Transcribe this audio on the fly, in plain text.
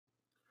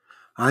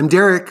I'm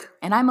Derek.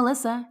 And I'm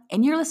Melissa,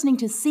 and you're listening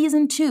to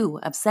Season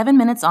 2 of 7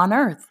 Minutes on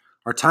Earth.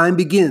 Our time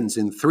begins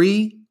in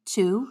 3,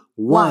 2,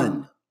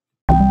 1.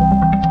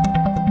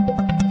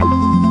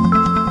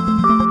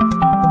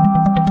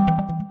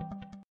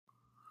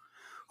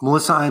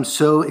 Melissa, I'm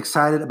so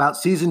excited about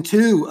Season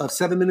 2 of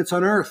 7 Minutes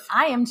on Earth.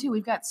 I am too.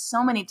 We've got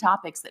so many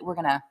topics that we're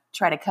going to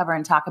try to cover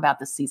and talk about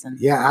this season.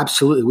 Yeah,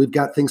 absolutely. We've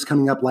got things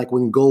coming up like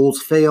when goals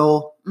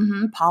fail,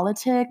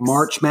 politics,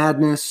 March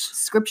Madness,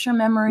 scripture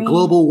memory,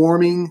 global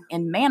warming,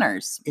 and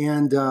manners.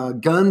 And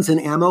guns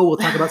and ammo. We'll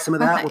talk about some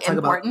of that. We'll talk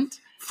about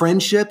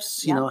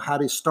friendships, how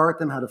to start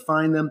them, how to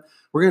find them.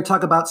 We're going to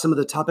talk about some of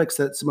the topics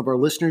that some of our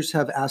listeners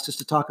have asked us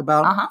to talk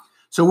about.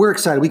 So we're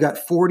excited. We got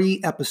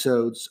 40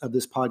 episodes of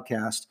this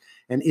podcast,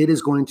 and it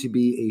is going to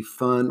be a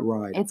fun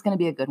ride. It's going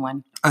to be a good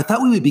one. I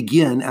thought we would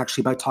begin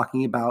actually by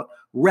talking about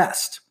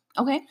rest.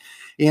 Okay.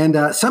 And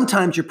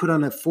sometimes you're put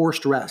on a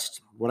forced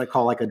rest, what I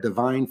call like a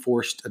divinely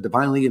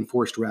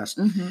enforced rest.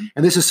 And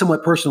this is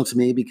somewhat personal to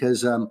me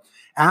because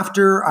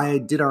after I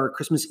did our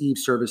Christmas Eve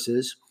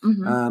services,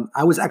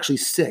 I was actually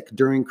sick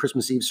during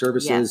Christmas Eve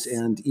services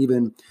and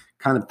even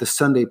kind of the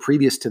Sunday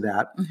previous to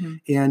that.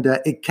 And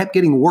it kept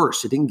getting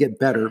worse. It didn't get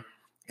better.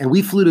 And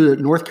we flew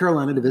to North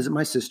Carolina to visit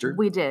my sister.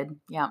 We did,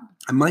 yeah.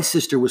 And my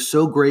sister was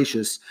so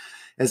gracious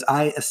as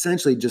I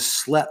essentially just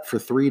slept for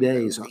 3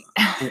 days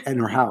in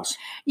her house.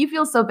 You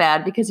feel so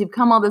bad because you've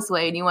come all this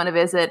way and you want to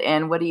visit,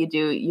 and what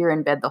do? You're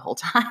in bed the whole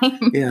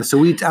time. Yeah,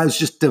 so I was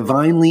just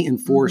divinely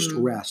enforced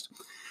rest.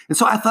 And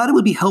so I thought it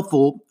would be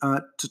helpful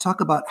to talk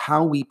about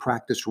how we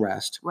practice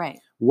rest, right?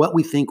 What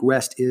we think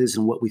rest is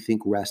and what we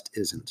think rest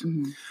isn't.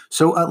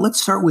 So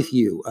let's start with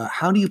you.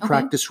 How do you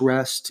practice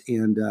rest,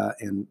 and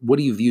what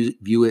do you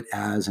view it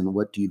as, and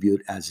what do you view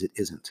it as it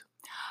isn't?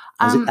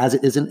 As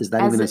it isn't? Is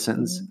that even a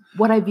sentence?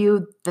 What I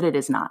view that it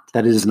is not.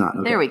 That it is not.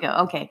 Okay. There we go.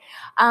 Okay.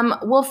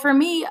 Well, for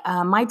me,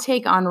 my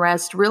take on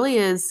rest really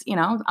is,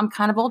 I'm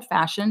kind of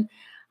old-fashioned.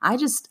 I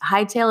just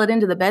hightail it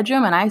into the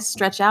bedroom and I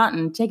stretch out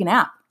and take a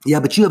nap. Yeah,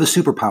 but you have a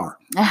superpower.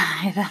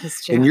 That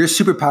is true. And your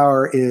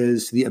superpower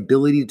is the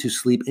ability to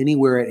sleep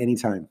anywhere at any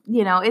time.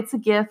 It's a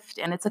gift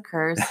and it's a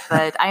curse,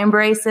 but I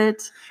embrace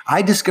it.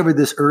 I discovered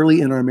this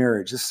early in our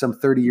marriage. This is some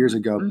 30 years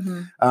ago.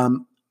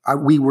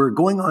 We were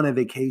going on a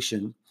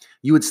vacation.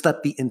 You had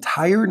slept the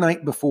entire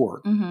night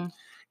before.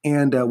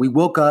 And we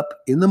woke up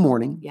in the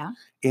morning. Yeah.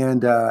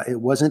 And it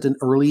wasn't an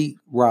early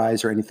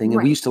rise or anything.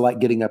 And we used to like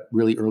getting up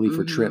really early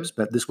for trips,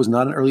 but this was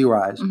not an early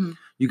rise.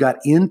 You got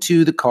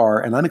into the car,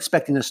 and I'm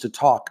expecting us to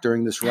talk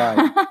during this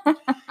ride.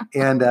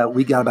 And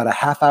we got about a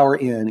half hour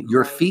in.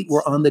 Your feet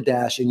were on the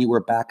dash, and you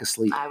were back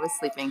asleep. I was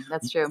sleeping.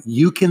 That's true.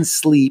 You can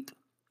sleep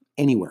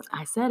anywhere.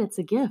 I said it's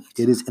a gift.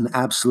 It is an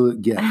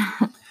absolute gift.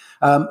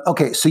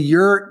 Okay, so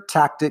your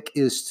tactic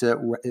is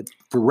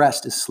for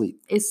rest is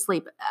sleep. Is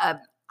sleep.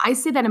 I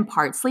say that in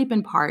part, sleep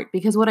in part,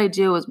 because what I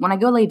do is when I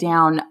go lay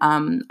down,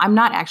 I'm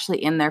not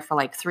actually in there for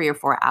like 3 or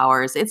 4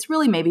 hours. It's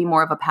really maybe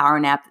more of a power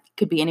nap. It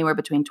could be anywhere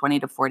between 20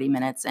 to 40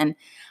 minutes. And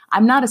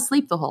I'm not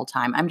asleep the whole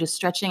time. I'm just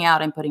stretching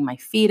out and putting my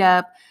feet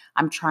up.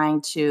 I'm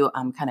trying to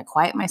kind of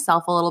quiet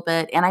myself a little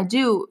bit. And I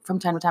do, from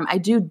time to time, I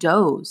do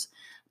doze.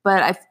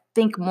 But I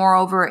think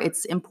moreover,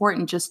 it's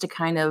important just to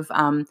kind of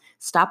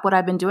stop what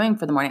I've been doing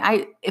for the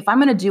morning. If I'm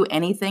going to do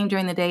anything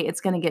during the day, it's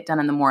going to get done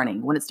in the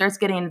morning. When it starts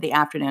getting into the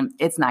afternoon,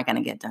 it's not going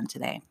to get done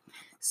today.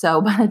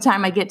 So by the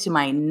time I get to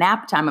my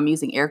nap time, I'm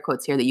using air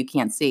quotes here that you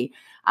can't see.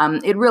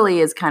 It really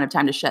is kind of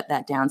time to shut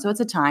that down. So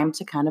it's a time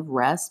to kind of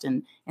rest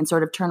and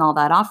sort of turn all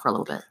that off for a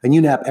little bit. And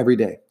you nap every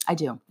day. I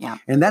do, yeah.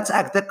 And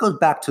that goes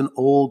back to an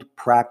old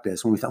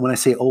practice. When I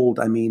say old,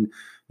 I mean,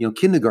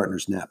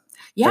 kindergartners nap.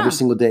 Every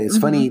single day. It's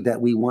funny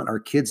that we want our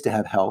kids to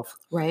have health.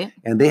 Right.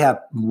 And they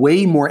have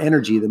way more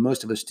energy than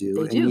most of us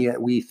do. And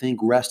yet we think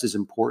rest is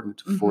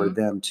important for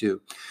them too.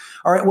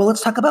 All right. Well,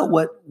 let's talk about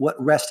what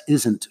rest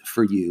isn't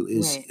for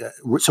you.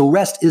 So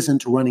rest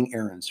isn't running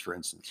errands, for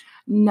instance.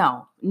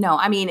 No.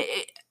 I mean,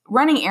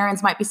 running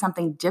errands might be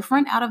something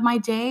different out of my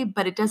day,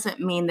 but it doesn't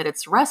mean that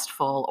it's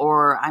restful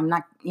or I'm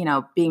not,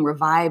 being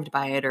revived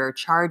by it or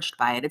charged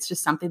by it. It's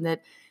just something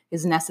that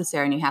is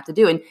necessary and you have to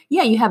do. And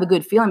yeah, you have a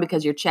good feeling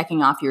because you're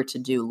checking off your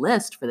to-do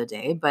list for the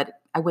day,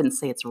 but I wouldn't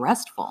say it's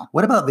restful.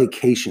 What about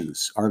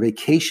vacations? Are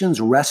vacations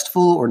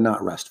restful or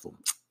not restful?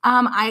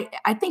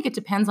 I think it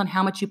depends on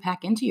how much you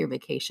pack into your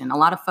vacation. A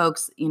lot of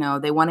folks,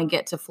 they want to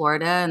get to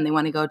Florida and they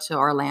want to go to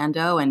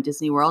Orlando and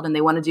Disney World and they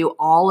want to do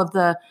all of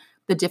the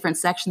different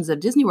sections of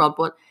Disney World,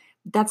 but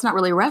that's not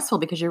really restful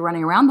because you're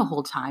running around the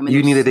whole time. And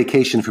you need a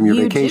vacation from your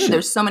vacation. Do.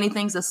 There's so many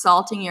things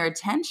assaulting your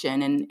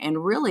attention.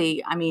 And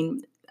really, I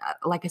mean,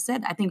 like I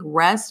said, I think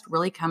rest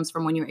really comes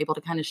from when you're able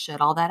to kind of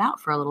shut all that out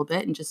for a little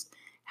bit and just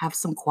have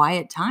some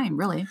quiet time,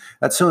 really.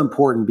 That's so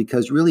important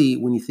because really,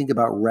 when you think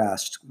about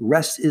rest,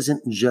 rest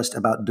isn't just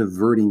about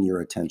diverting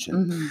your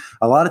attention. Mm-hmm.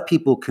 A lot of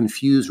people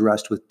confuse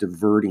rest with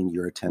diverting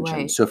your attention.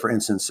 Right. So, for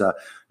instance,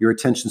 your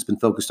attention's been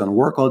focused on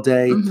work all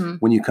day. Mm-hmm.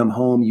 When you come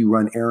home, you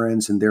run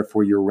errands and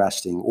therefore you're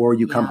resting. Or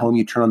you come home,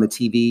 you turn on the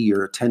TV,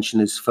 your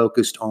attention is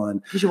focused on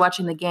because you're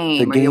watching the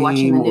game or you're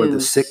watching the news. Or the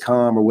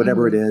sitcom or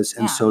whatever it is.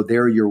 And so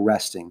there you're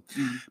resting.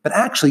 But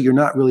actually, you're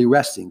not really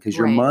resting because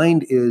your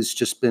mind is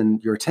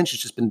your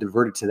attention's just been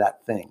diverted to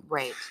that thing.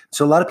 Right.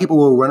 So a lot of people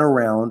will run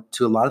around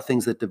to a lot of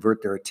things that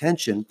divert their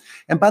attention.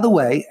 And by the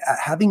way,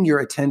 having your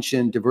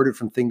attention diverted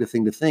from thing to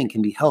thing to thing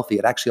can be healthy.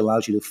 It actually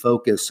allows you to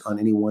focus on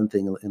any one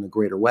thing in a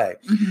greater way.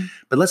 Mm-hmm.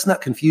 But let's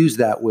not confuse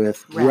that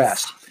with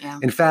rest. Yeah.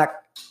 In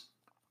fact,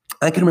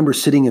 I can remember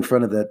sitting in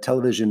front of the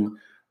television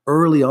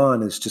early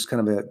on as just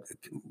kind of a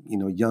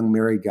young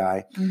married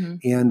guy,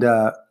 and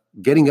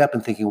getting up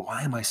and thinking,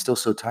 why am I still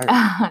so tired?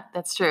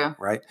 That's true.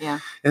 Right? Yeah.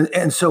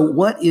 And so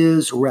what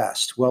is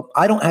rest? Well,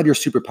 I don't have your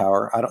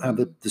superpower. I don't have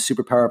the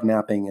superpower of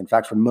napping. In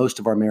fact, for most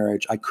of our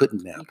marriest, I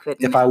couldn't nap.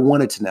 If I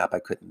wanted to nap, I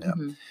couldn't nap.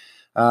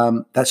 Mm-hmm.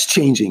 That's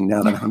changing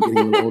now that I'm getting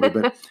a little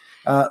older.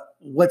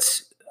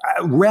 But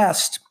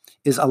rest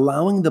is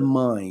allowing the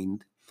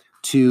mind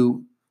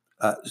to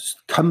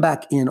come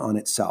back in on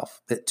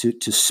itself,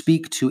 to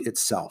speak to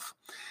itself.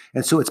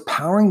 And so it's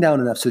powering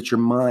down enough so that your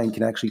mind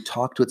can actually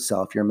talk to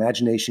itself. Your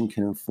imagination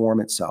can inform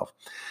itself.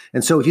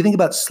 And so if you think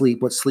about sleep,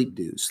 what sleep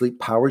do? Sleep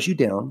powers you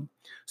down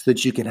so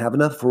that you can have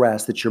enough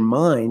rest that your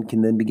mind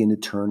can then begin to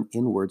turn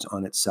inwards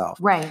on itself.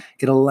 Right.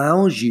 It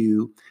allows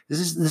you,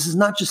 this is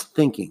not just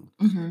thinking.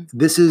 Mm-hmm.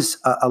 This is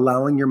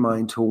allowing your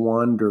mind to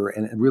wander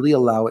and really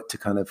allow it to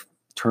kind of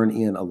turn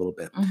in a little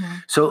bit. Mm-hmm.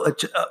 So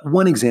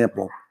one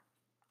example.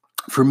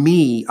 For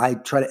me, I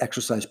try to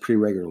exercise pretty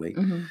regularly.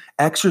 Mm-hmm.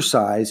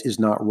 Exercise is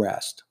not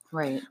rest.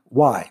 Right.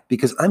 Why?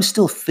 Because I'm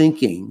still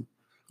thinking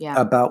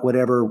about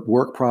whatever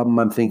work problem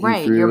I'm thinking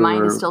through. Your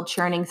mind is still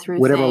churning through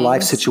whatever things.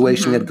 Life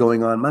situation I have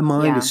going on. My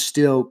mind is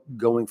still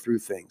going through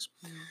things.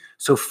 Mm-hmm.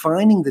 So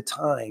finding the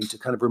time to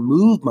kind of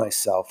remove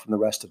myself from the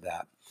rest of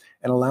that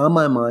and allow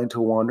my mind to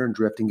wander and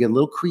drift and get a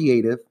little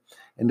creative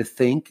and to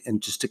think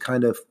and just to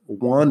kind of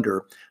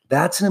wander,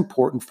 that's an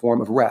important form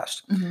of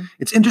rest. Mm-hmm.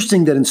 It's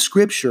interesting that in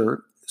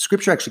Scripture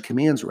actually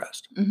commands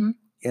rest. Mm-hmm.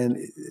 And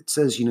it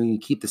says, you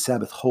keep the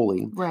Sabbath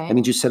holy. Right. That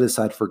means you set it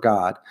aside for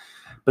God.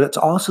 But it's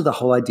also the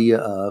whole idea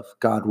of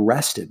God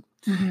rested.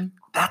 Mm-hmm.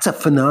 That's a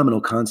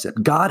phenomenal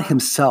concept. God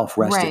himself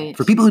rested. Right.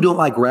 For people who don't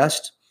like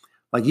rest,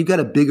 like you've got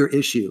a bigger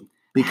issue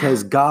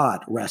because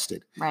God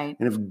rested. Right.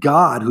 And if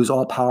God, who's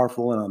all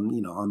powerful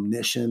and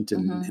omniscient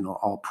and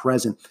all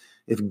present,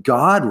 if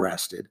God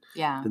rested,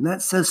 then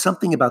that says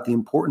something about the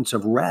importance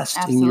of rest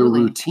in your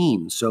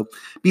routine. So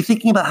be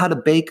thinking about how to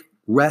bake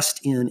rest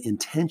in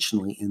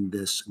intentionally in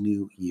this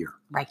new year.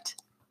 Right.